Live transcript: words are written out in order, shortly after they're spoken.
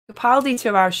Capaldi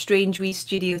to our strange wee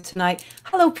studio tonight.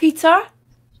 Hello, Peter.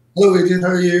 Hello, Adrian. How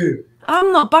are you?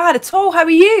 I'm not bad at all. How are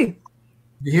you?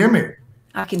 You hear me?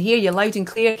 I can hear you loud and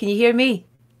clear. Can you hear me?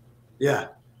 Yeah.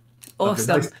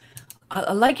 Awesome. Nice.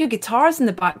 I like your guitars in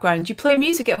the background. Do you play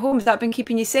music at home? Has that been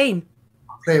keeping you sane?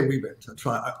 I play a wee bit. I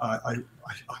try. I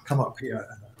come up here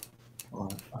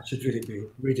and I should really be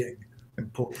reading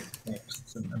important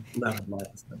texts and learning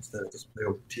lines instead of just play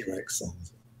old T-Rex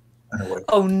songs. Anyway.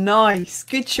 Oh, nice.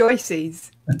 Good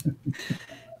choices.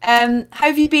 How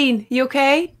have you been? You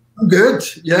okay? I'm good.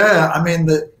 Yeah. I mean,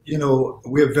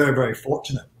 we're very, very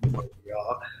fortunate in what we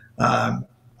are.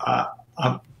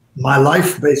 My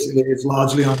life basically is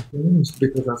largely unchanged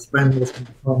because I spend most of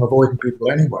the time avoiding people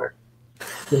anyway.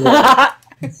 So,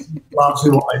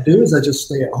 largely what I do is I just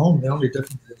stay at home. The only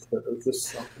difference is that there's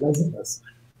this unpleasantness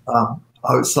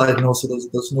outside, and also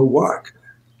there's no work.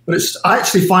 But I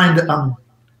actually find that I'm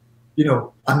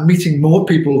meeting more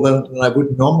people than I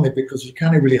would normally, because you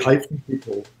can't really hide from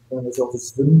people when there's all this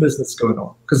Zoom business going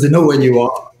on, because they know where you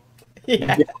are.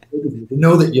 Yeah. They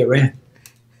know that you're in.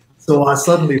 So I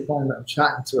suddenly find that I'm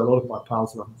chatting to a lot of my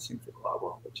pals who I haven't seen for quite a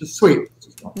while, which is sweet.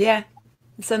 Yeah.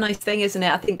 It's a nice thing, isn't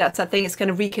it? I think that's a thing. It's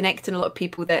kind of reconnecting a lot of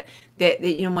people that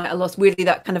might have lost. Weirdly,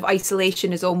 that kind of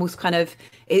isolation is almost kind of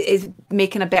is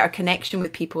making a better connection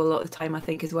with people a lot of the time, I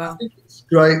think, as well. I think it's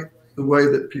great the way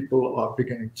that people are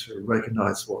beginning to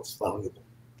recognize what's valuable.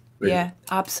 Really. Yeah,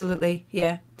 absolutely.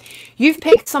 Yeah. You've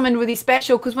picked someone really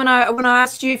special, because when I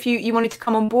asked you if you wanted to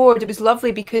come on board, it was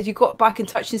lovely because you got back in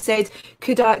touch and said,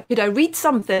 could I read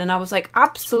something? And I was like,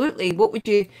 absolutely. What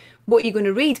are you going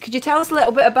to read? Could you tell us a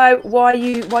little bit about why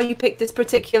you picked this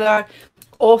particular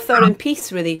author and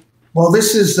piece, really? Well,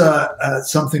 this is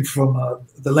something from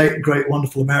the late, great,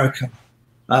 wonderful American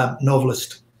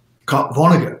novelist Kurt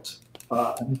Vonnegut.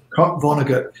 And Kurt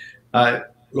Vonnegut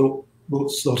wrote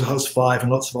Slaughterhouse-Five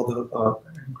and lots of other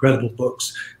incredible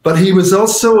books. But he was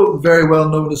also very well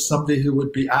known as somebody who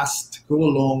would be asked to go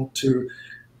along to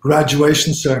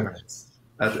graduation ceremonies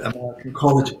at American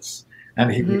colleges, and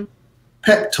he would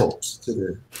pep talks to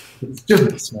the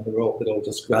students when they'd all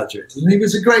just graduated. And he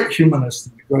was a great humanist,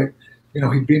 and a great,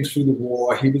 he'd been through the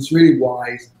war. He was really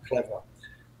wise and clever.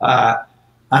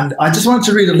 And I just wanted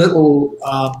to read a little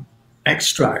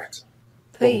extract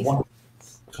from one of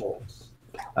his talks.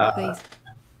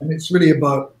 And it's really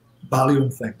about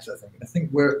valuing things, I think. I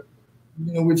think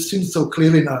we've seen so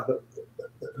clearly now that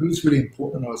who's really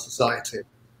important in our society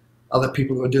are the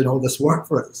people who are doing all this work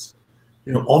for us.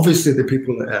 Obviously the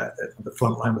people at the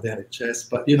front line with the NHS,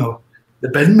 but the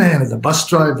bin men and the bus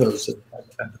drivers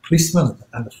and the policemen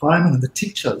and the firemen and the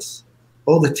teachers.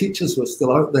 All the teachers who are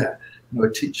still out there,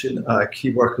 teaching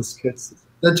key workers' kids.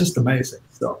 They're just amazing.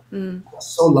 So we're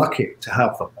so lucky to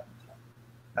have them.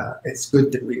 It's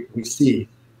good that we see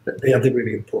that they are the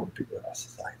really important people in our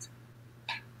society.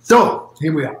 So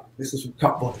here we are. This is from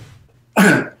Capaldi.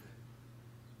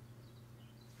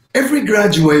 Every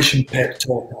graduation pep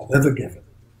talk I've ever given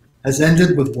has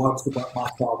ended with words about my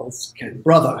father's kid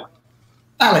brother,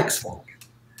 Alex Vonnegut,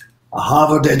 a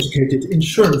Harvard-educated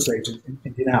insurance agent in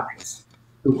Indianapolis,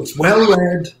 who was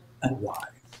well-read and wise.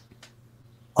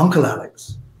 Uncle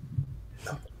Alex.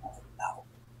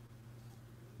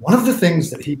 One of the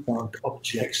things that he found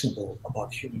objectionable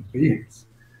about human beings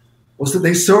was that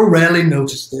they so rarely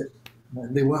noticed it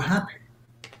when they were happy.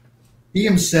 He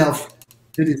himself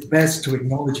did his best to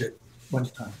acknowledge it when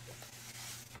time.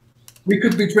 We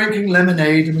could be drinking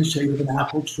lemonade in the shade of an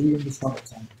apple tree in the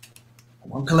summertime,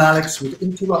 and Uncle Alex would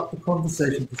interrupt the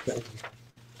conversation to say,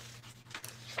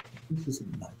 "This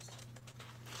isn't nice."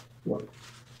 What?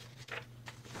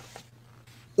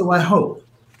 So I hope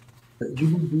that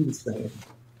you will do the same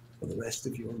for the rest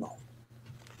of your life.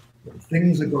 When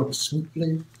things are going smoothly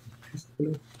and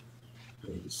peacefully,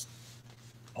 please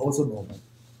pause a moment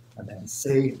and then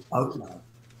say out loud,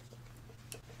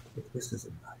 if this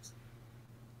isn't nice,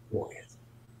 what is?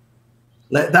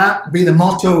 Let that be the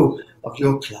motto of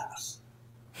your class.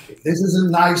 If this isn't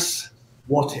nice,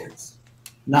 what is?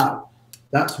 Now,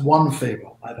 that's one favor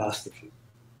I've asked of you.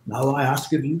 Now I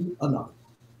ask of you another.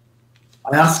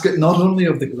 I ask it not only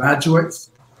of the graduates,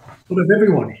 but of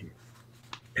everyone here,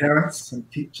 parents and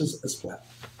teachers as well.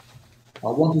 I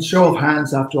want a show of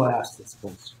hands after I ask this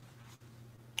question.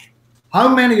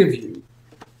 How many of you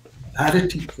had a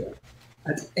teacher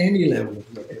at any level of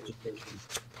your education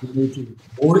who made you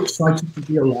more excited to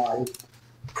be alive,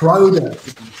 prouder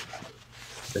to be alive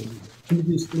than you were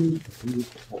previously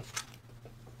before?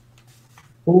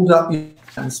 Hold up your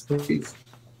hands, please.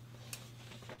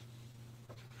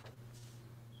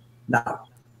 Now,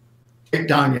 take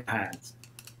down your hands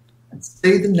and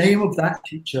say the name of that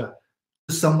teacher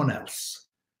to someone else.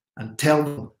 and tell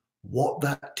them what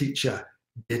that teacher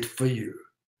did for you.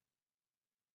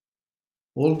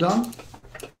 All done?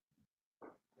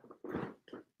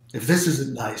 If this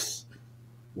isn't nice,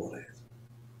 what is?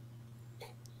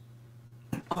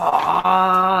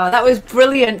 Ah, that was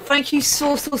brilliant. Thank you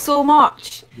so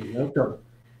much. You're welcome.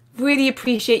 Really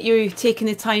appreciate you taking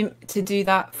the time to do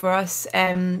that for us.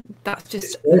 That's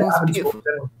just the most beautiful.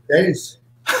 Days.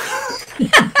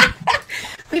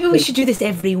 Maybe we should do this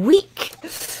every week.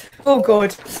 Oh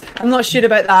God, I'm not sure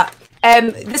about that.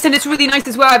 Listen, it's really nice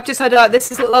as well. I've just had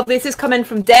this is lovely. This has come in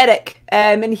from Derek,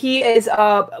 and he is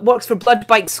works for Blood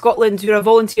Bank Scotland, who are a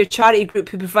volunteer charity group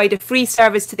who provide a free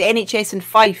service to the NHS in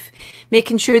Fife,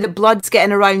 making sure that blood's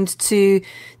getting around to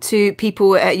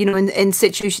people, you know, in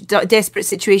desperate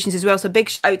situations as well. So a big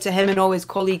shout out to him and all his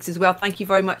colleagues as well. Thank you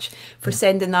very much for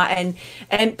sending that in.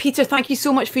 Peter, thank you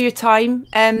so much for your time.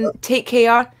 Take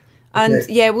care, and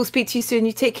yeah, we'll speak to you soon.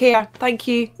 You take care. Thank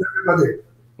you. Everybody,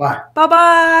 bye. Bye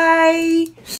bye.